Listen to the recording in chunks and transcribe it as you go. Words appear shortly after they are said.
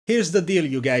Here's the deal,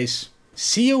 you guys.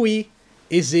 COE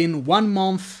is in 1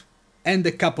 month and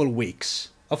a couple weeks.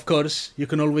 Of course, you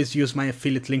can always use my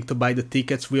affiliate link to buy the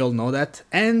tickets, we all know that,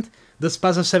 and the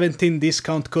Spaza17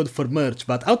 discount code for merch,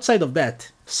 but outside of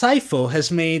that, Sytho has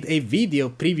made a video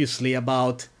previously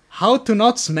about how to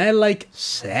not smell like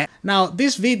sex. Now,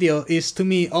 this video is to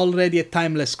me already a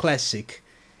timeless classic.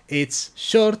 It's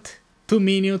short, 2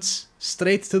 minutes,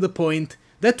 straight to the point.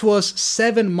 That was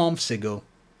 7 months ago.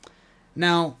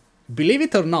 Now, believe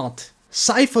it or not,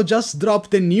 Sytho just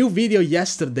dropped a new video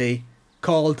yesterday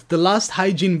called The Last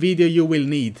Hygiene Video You Will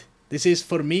Need. This is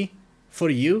for me, for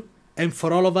you, and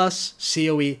for all of us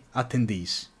COE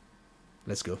attendees.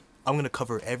 Let's go. I'm gonna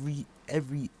cover every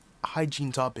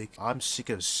hygiene topic. I'm sick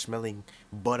of smelling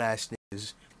butt-ass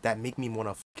niggas that make me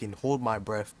wanna fucking hold my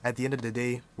breath. At the end of the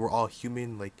day, we're all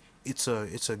human. Like, it's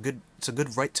a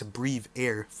good right to breathe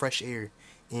air, fresh air.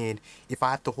 And if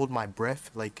I have to hold my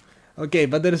breath, like... Okay,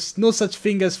 but there's no such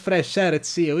thing as fresh air at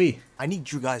COE. I need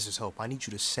you guys' help. I need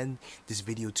you to send this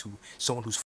video to someone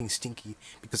who's fucking stinky,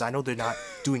 because I know they're not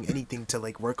doing anything to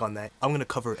like work on that. I'm gonna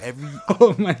cover every...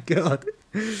 Oh my god.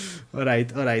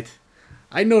 Alright.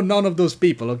 I know none of those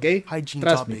people, okay? Hygiene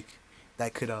Trust topic me.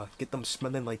 that could get them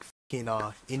smelling like fucking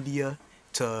India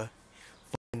to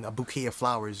fucking a bouquet of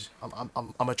flowers. I'm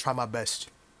gonna try my best.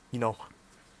 You know.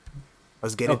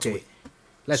 Let's get into it.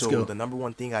 Let's go. The number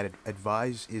one thing I'd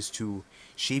advise is to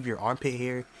shave your armpit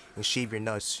hair and shave your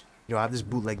nuts. You know, I have this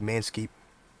bootleg Manscaped.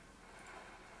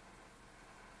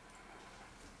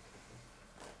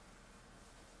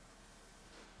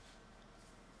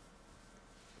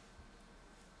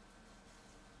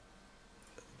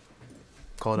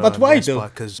 But why though?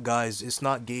 Because guys, it's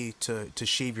not gay to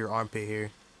shave your armpit hair.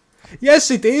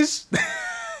 Yes, it is.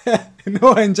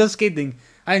 No, I'm just kidding.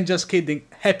 I'm just kidding.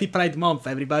 Happy Pride Month,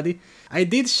 everybody. I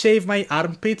did shave my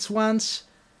armpits once,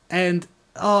 and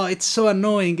oh, it's so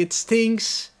annoying. It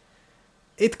stings.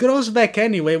 It grows back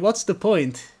anyway. What's the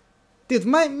point? Dude,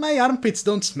 my armpits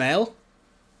don't smell.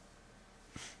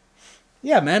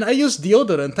 Yeah, man, I use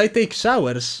deodorant. I take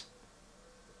showers.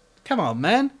 Come on,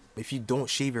 man. If you don't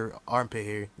shave your armpit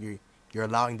hair, you're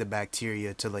allowing the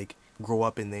bacteria to like grow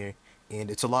up in there,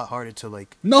 and it's a lot harder to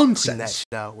like Nonsense. clean that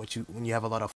shit out when you have a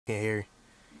lot of fucking hair.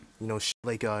 You know, shit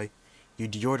like your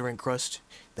deodorant crust,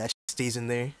 that shit stays in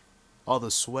there. All the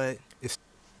sweat.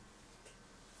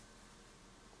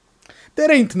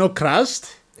 There ain't no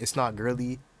crust. It's not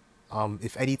girly.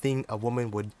 If anything, a woman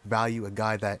would value a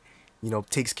guy that, you know,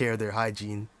 takes care of their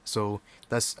hygiene. So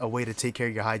that's a way to take care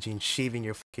of your hygiene, shaving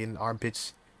your fucking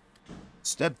armpits.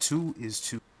 Step 2 is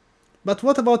to... But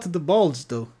what about the balls,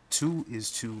 though? 2 is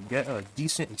to get a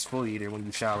decent exfoliator when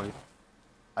you shower.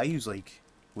 I use, like,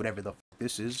 whatever the fuck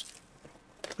this is.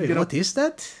 Wait, what is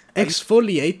that?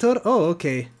 Exfoliator? Oh,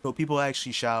 okay. So people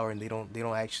actually shower and they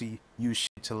don't actually use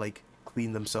shit to, like,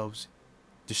 clean themselves.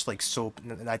 Just, like, soap.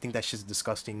 And I think that shit's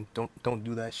disgusting. Don't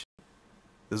do that shit.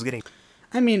 This is getting...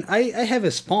 I mean, I have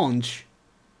a sponge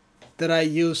that I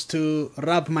use to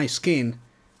rub my skin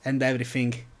and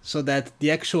everything, so that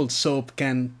the actual soap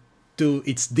can do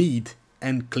its deed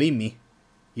and clean me,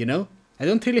 you know? I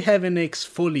don't really have an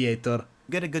exfoliator.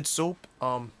 Get a good soap,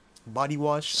 body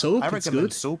wash. Soap, I it's recommend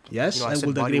good. soap. Yes, you know, I said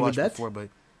would body agree with wash that. before, but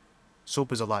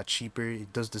soap is a lot cheaper.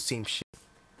 It does the same shit.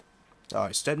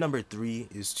 Alright, step number 3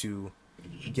 is to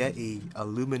get a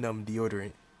aluminum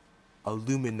deodorant.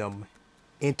 Aluminum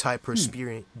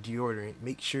antiperspirant deodorant.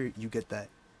 Make sure you get that.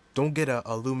 Don't get a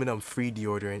aluminum free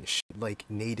deodorant shit like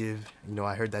Native. You know,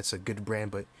 I heard that's a good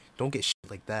brand, but don't get shit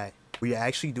like that. What you're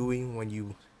actually doing when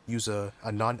you use a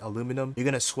non-aluminum, you're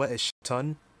gonna sweat a shit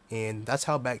ton, and that's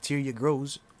how bacteria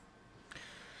grows.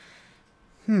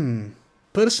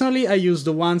 Personally, I use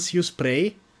the ones you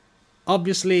spray.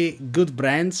 Obviously, good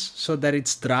brands, so that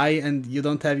it's dry and you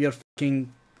don't have your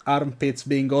fucking armpits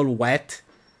being all wet,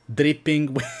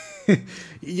 dripping.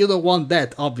 You don't want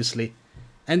that, obviously.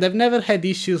 And I've never had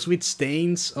issues with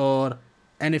stains or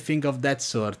anything of that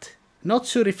sort. Not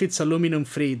sure if it's aluminum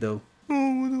free though.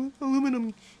 Oh,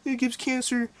 aluminum, it gives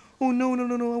cancer. Oh no,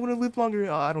 I want to live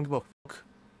longer. I don't give a fuck.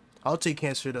 I'll take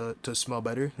cancer to smell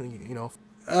better, you know.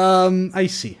 I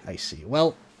see.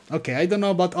 Well, okay, I don't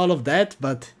know about all of that,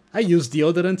 but I use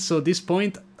deodorant, so at this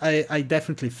point, I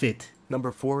definitely fit.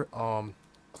 Number 4,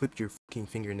 clip your fucking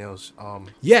fingernails.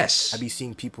 Yes! I be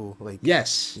seeing people, like...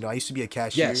 Yes! You know, I used to be a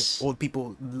cashier. Yes. Old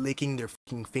people licking their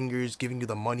fucking fingers, giving you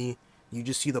the money. You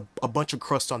just see a bunch of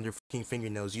crust on their fucking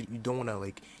fingernails. You don't want to,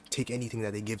 like, take anything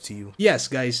that they give to you. Yes,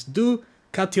 guys, do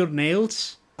cut your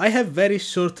nails. I have very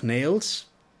short nails,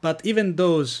 but even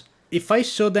those, if I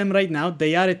show them right now,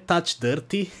 they are a touch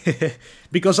dirty.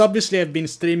 Because obviously I've been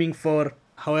streaming for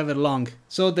however long.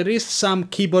 So there is some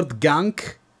keyboard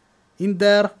gunk in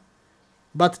there.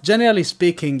 But generally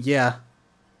speaking, yeah.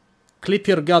 Clip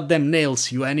your goddamn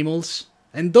nails, you animals.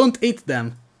 And don't eat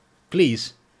them.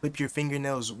 Please. Clip your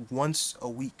fingernails once a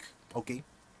week, okay?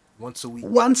 Once a week.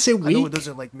 Once a I know week? it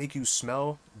doesn't like make you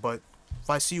smell, but if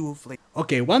I see you with like...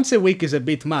 Okay, once a week is a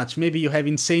bit much. Maybe you have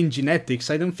insane genetics.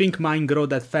 I don't think mine grow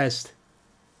that fast.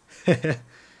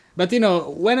 But you know,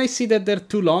 when I see that they're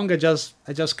too long, I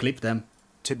just clip them.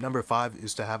 Tip number 5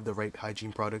 is to have the right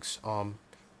hygiene products.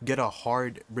 Get a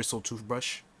hard bristle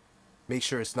toothbrush. Make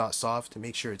sure it's not soft.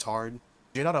 Make sure it's hard.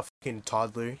 You're not a fucking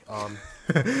toddler.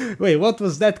 Wait, what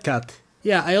was that cut?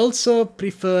 Yeah, I also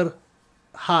prefer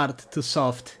hard to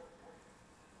soft.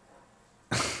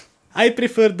 I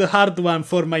prefer the hard one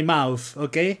for my mouth,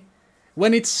 okay?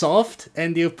 When it's soft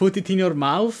and you put it in your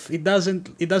mouth, it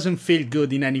doesn't feel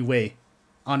good in any way.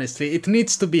 Honestly, it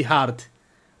needs to be hard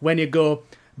when you go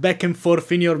back and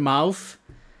forth in your mouth.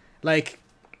 Like,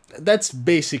 that's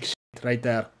basic shit right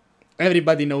there.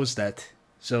 Everybody knows that.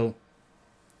 So,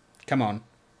 come on.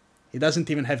 He doesn't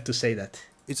even have to say that.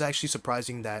 It's actually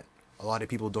surprising that a lot of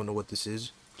people don't know what this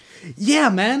is. Yeah,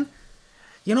 man.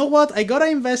 You know what? I gotta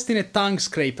invest in a tongue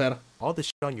scraper. All the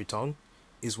shit on your tongue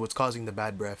is what's causing the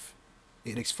bad breath.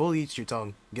 It exfoliates your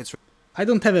tongue, gets I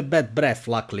don't have a bad breath,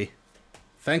 luckily.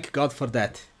 Thank God for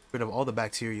that. rid of all the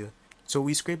bacteria. So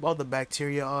we scrape all the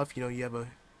bacteria off. You know, you have a,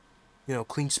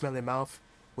 clean smelling mouth.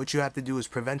 What you have to do is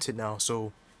prevent it now.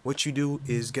 So what you do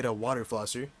is get a water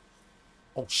flosser.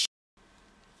 Oh shit.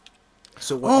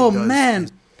 So what Oh it does man.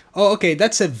 is, Oh, okay,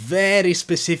 that's a very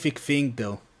specific thing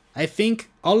though. I think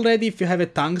already if you have a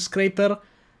tongue scraper,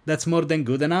 that's more than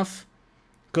good enough.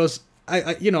 Because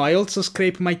I also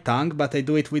scrape my tongue, but I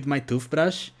do it with my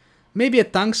toothbrush. Maybe a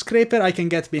tongue scraper I can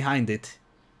get behind it.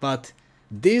 But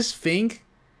this thing,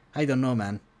 I don't know,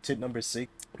 man. tip number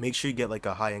 6. Make sure you get like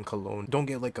a high-end cologne. Don't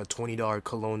get like a $20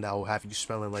 cologne that will have you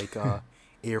smelling like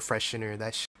air freshener.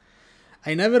 That shit.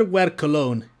 I never wear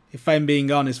cologne, if I'm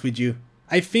being honest with you.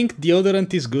 I think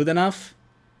deodorant is good enough.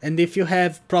 And if you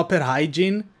have proper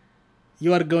hygiene,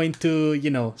 you are going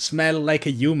to, smell like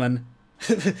a human.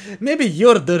 Maybe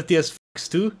you're dirty as fucks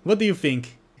too. What do you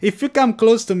think? If you come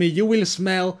close to me, you will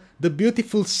smell the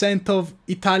beautiful scent of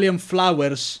Italian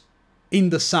flowers in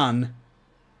the sun.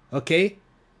 Okay?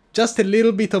 Just a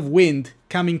little bit of wind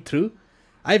coming through.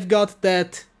 I've got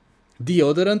that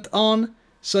deodorant on,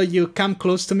 so you come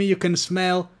close to me, you can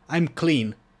smell I'm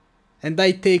clean. And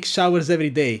I take showers every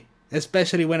day,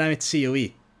 especially when I'm at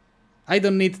COE. I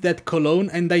don't need that cologne,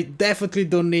 and I definitely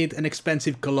don't need an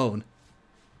expensive cologne.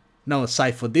 No,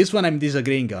 Sytho, this one I'm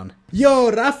disagreeing on.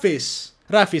 Yo, Rafis!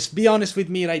 Rafis, be honest with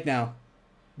me right now.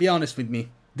 Be honest with me.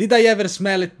 Did I ever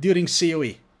smell it during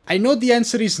COE? I know the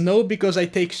answer is no because I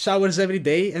take showers every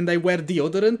day and I wear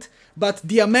deodorant, but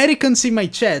the Americans in my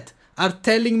chat are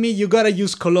telling me you gotta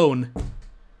use cologne.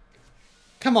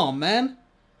 Come on, man.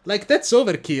 Like, that's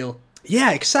overkill.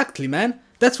 Yeah, exactly, man.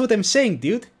 That's what I'm saying,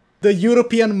 dude. The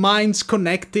European minds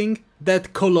connecting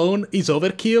that cologne is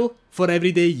overkill for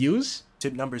everyday use.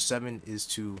 Tip number 7 is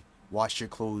to wash your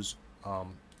clothes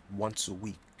once a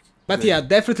week. But yeah,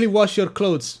 definitely wash your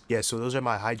clothes. Yeah, so those are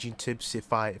my hygiene tips.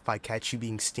 If I catch you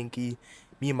being stinky,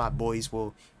 me and my boys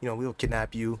will, we'll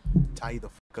kidnap you, tie you the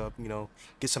fuck up,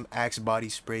 get some Axe body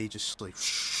spray, just like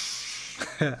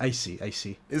I see.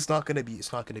 It's not gonna be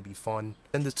fun.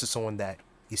 Send this to someone that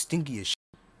is stinky as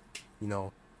shit.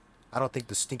 I don't think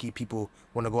the stinky people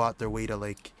want to go out their way to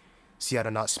like see how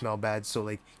to not smell bad. So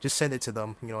like, just send it to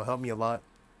them. It'll help me a lot.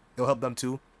 It'll help them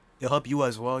too. It'll help you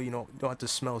as well. You don't have to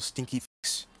smell stinky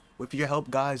f***s. With your help,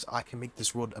 guys, I can make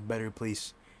this world a better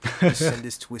place. Just send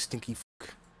this to a stinky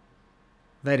f***.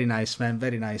 Very nice, man.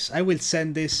 Very nice. I will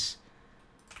send this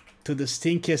to the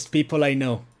stinkiest people I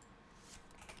know.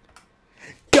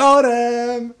 Got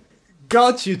him!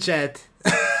 Got you, chat.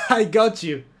 I got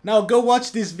you. Now go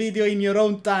watch this video in your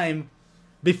own time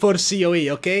before COE,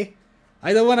 okay?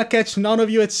 I don't want to catch none of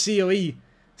you at COE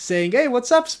saying, hey,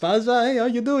 what's up, Spaza? Hey, how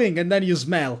you doing? And then you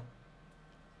smell.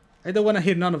 I don't want to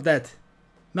hear none of that.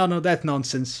 None of that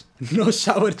nonsense. No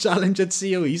shower challenge at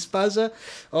COE, Spaza?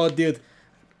 Oh, dude.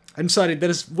 I'm sorry,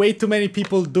 there's way too many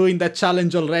people doing that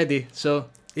challenge already. So,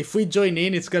 if we join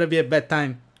in, it's gonna be a bad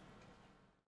time.